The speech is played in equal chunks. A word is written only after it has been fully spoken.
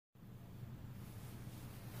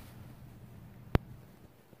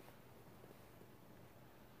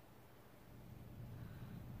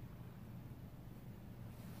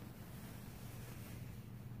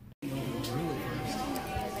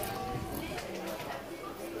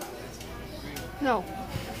No.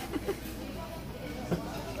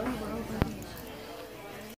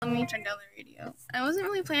 Let me turn down the radio. I wasn't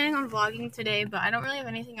really planning on vlogging today, but I don't really have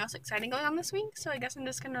anything else exciting going on this week, so I guess I'm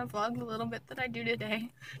just gonna vlog the little bit that I do today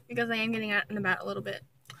because I am getting out and about a little bit.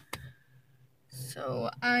 So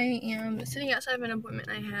I am sitting outside of an appointment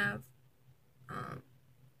I have,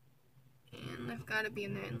 and I've got to be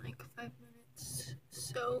in there in like 5 minutes.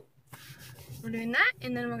 So we're doing that,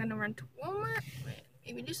 and then we're gonna run to Walmart,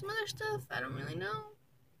 maybe do some other stuff. I don't really know.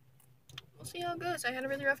 We'll see how it goes. I had a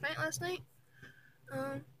really rough night last night.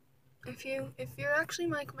 If you're actually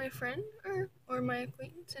like my friend or my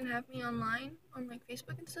acquaintance and have me online on like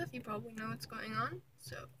Facebook and stuff, you probably know what's going on.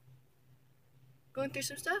 So going through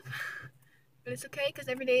some stuff, but it's okay because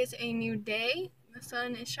every day is a new day. The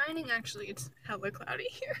sun is shining. Actually, it's hella cloudy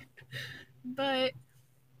here, but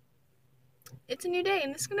it's a new day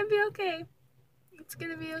and it's gonna be okay. It's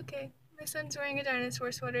gonna be okay. My son's wearing a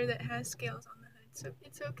dinosaur sweater that has scales on the hood, so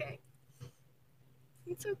it's okay.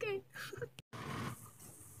 It's okay.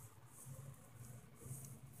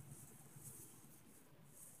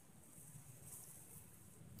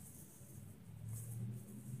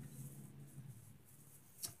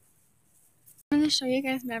 I'm going to show you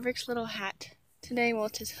guys Maverick's little hat today. Well,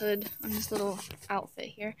 it's his hood on his little outfit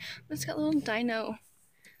here. But it's got little dino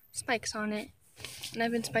spikes on it. And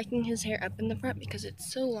I've been spiking his hair up in the front because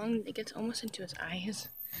it's so long that it gets almost into his eyes.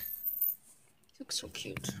 He looks so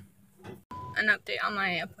cute. An update on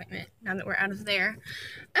my appointment now that we're out of there.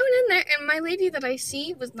 I went in there and my lady that I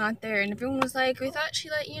see was not there. And everyone was like, we thought she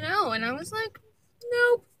let you know. And I was like,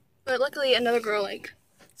 nope. But luckily another girl like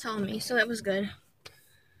saw me, so that was good.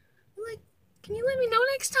 I'm like, can you let me know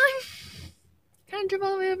next time? Kind of drove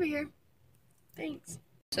all the way over here. Thanks.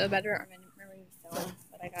 So better I'm remembering the film,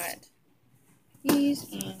 but I got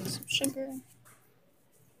these and some sugar. And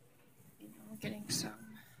we're getting some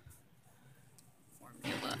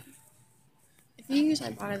formula. If you use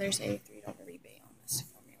Ibotta, there's a $3 rebate on this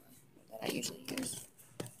formula that I usually use.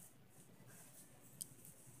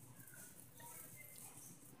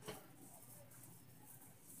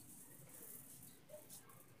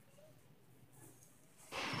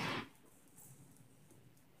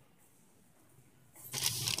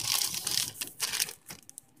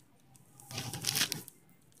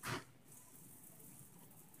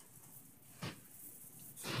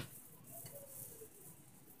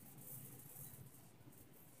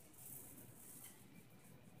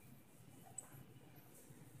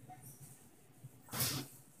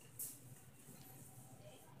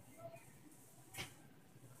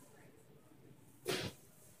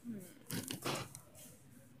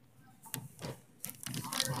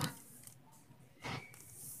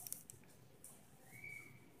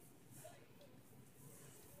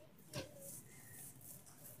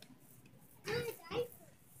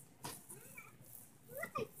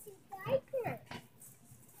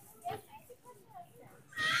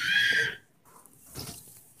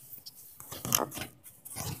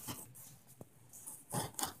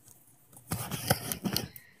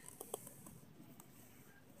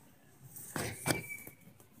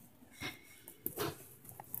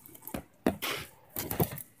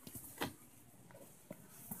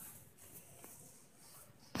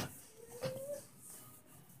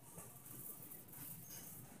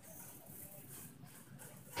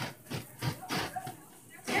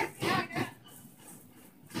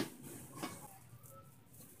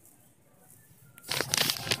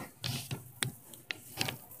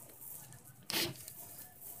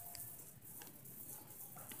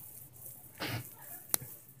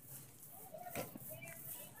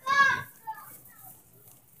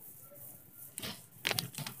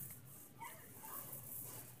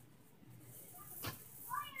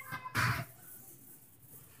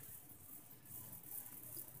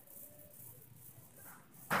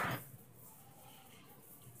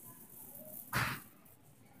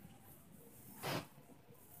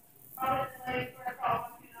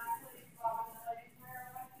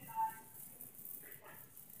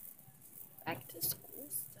 Back to school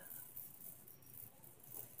stuff.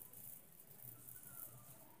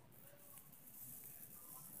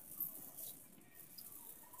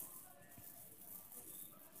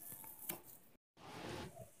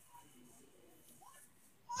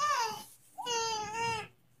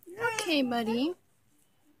 Okay, buddy.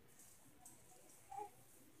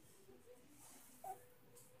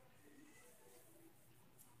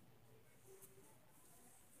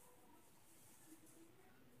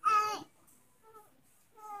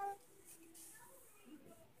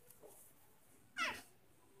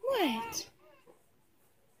 What?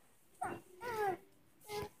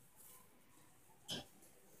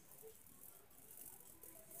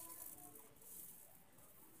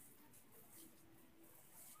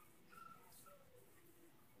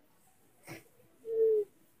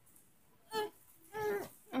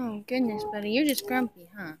 goodness, buddy. You're just grumpy,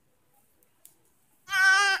 huh?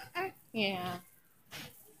 Yeah.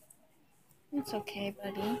 It's okay,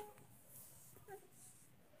 buddy.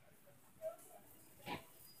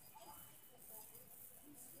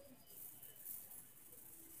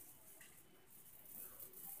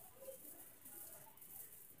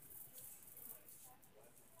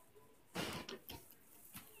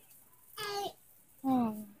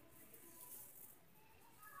 Oh.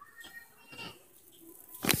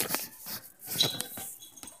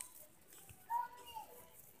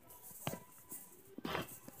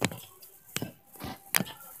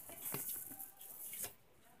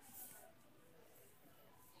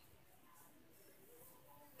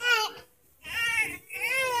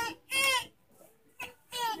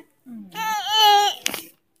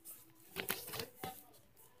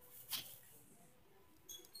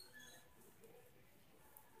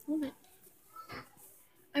 Hold it.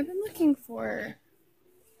 I've been looking for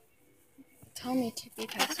Tommy Tippy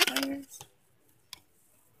pacifiers.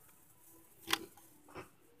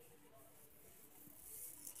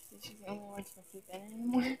 These are the only ones for keep in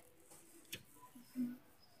anymore.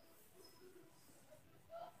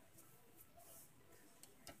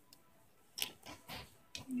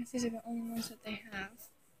 I guess these are the only ones that they have.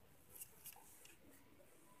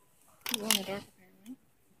 Glow in the dark, apparently.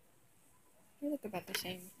 They look about the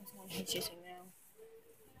same as the one he's using now.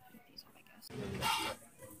 These up, I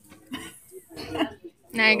guess.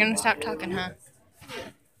 Now you're gonna stop talking, huh?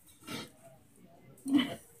 Is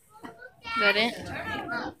that it?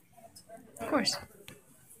 Of course.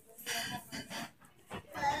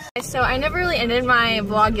 So I never really ended my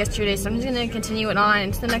vlog yesterday, so I'm just going to continue it on.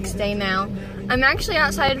 It's the next day now. I'm actually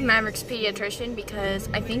outside of Maverick's pediatrician because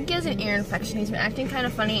I think he has an ear infection. He's been acting kind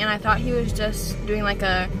of funny, and I thought he was just doing like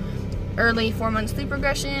a early 4-month sleep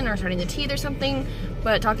regression or starting the teeth or something.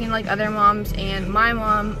 But talking to like other moms and my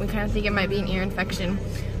mom, we kind of think it might be an ear infection.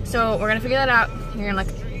 So we're going to figure that out here in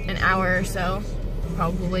like an hour or so.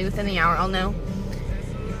 Probably within the hour I'll know.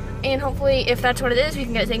 And hopefully if that's what it is, we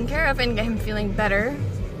can get it taken care of and get him feeling better.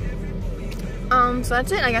 So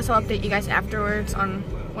that's it. I guess I'll update you guys afterwards on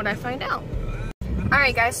what I find out.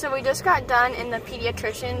 Alright guys, so we just got done in the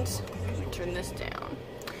pediatrician's. Let me turn this down.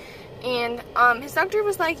 And his doctor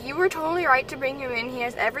was like, you were totally right to bring him in. He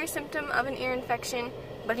has every symptom of an ear infection,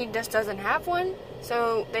 but he just doesn't have one.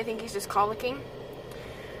 So they think he's just colicking.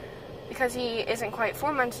 Because he isn't quite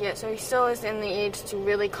 4 months yet, so he still is in the age to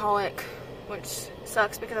really colic, which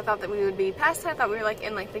sucks because I thought that we would be past that. I thought we were like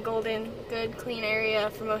in like the golden, good, clean area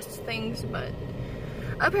for most things, but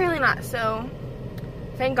apparently not. So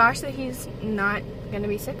thank gosh that he's not gonna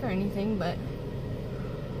be sick or anything, but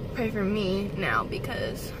pray for me now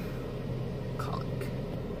because colic.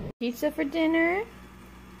 Pizza for dinner,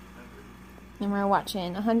 and we're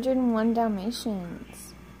watching 101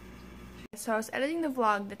 Dalmatians. So I was editing the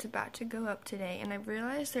vlog that's about to go up today, and I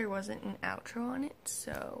realized there wasn't an outro on it,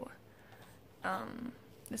 so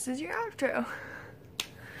this is your outro.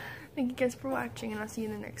 Thank you guys for watching, and I'll see you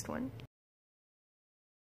in the next one.